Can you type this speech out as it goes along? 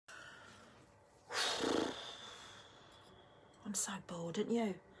I'm so bored, aren't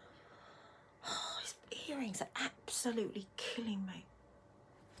you? Oh, his earrings are absolutely killing me.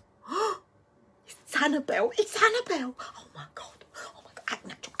 It's Annabelle. It's Annabelle. Oh my God. Oh my God. Act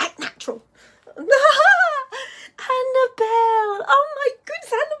natural. Act natural. Annabelle. Oh my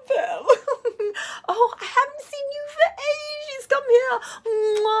goodness, Annabelle. Oh, I haven't seen you for ages. Come here.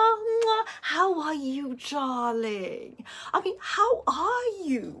 Mwah, mwah. How are you, darling? I mean, how are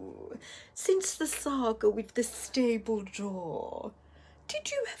you? Since the saga with the stable door.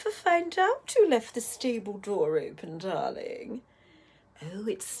 Did you ever find out who left the stable door open, darling? Oh,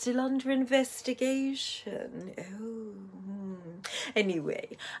 it's still under investigation. Oh.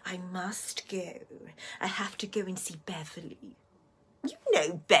 Anyway, I must go. I have to go and see Beverly. You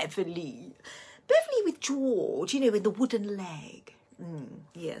know Beverly. Beverly with George, you know, in the wooden leg.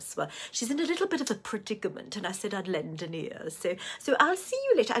 Yes, well, she's in a little bit of a predicament, and I said I'd lend an ear. So I'll see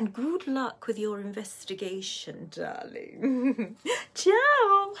you later, and good luck with your investigation, darling.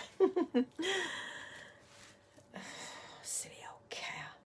 Ciao.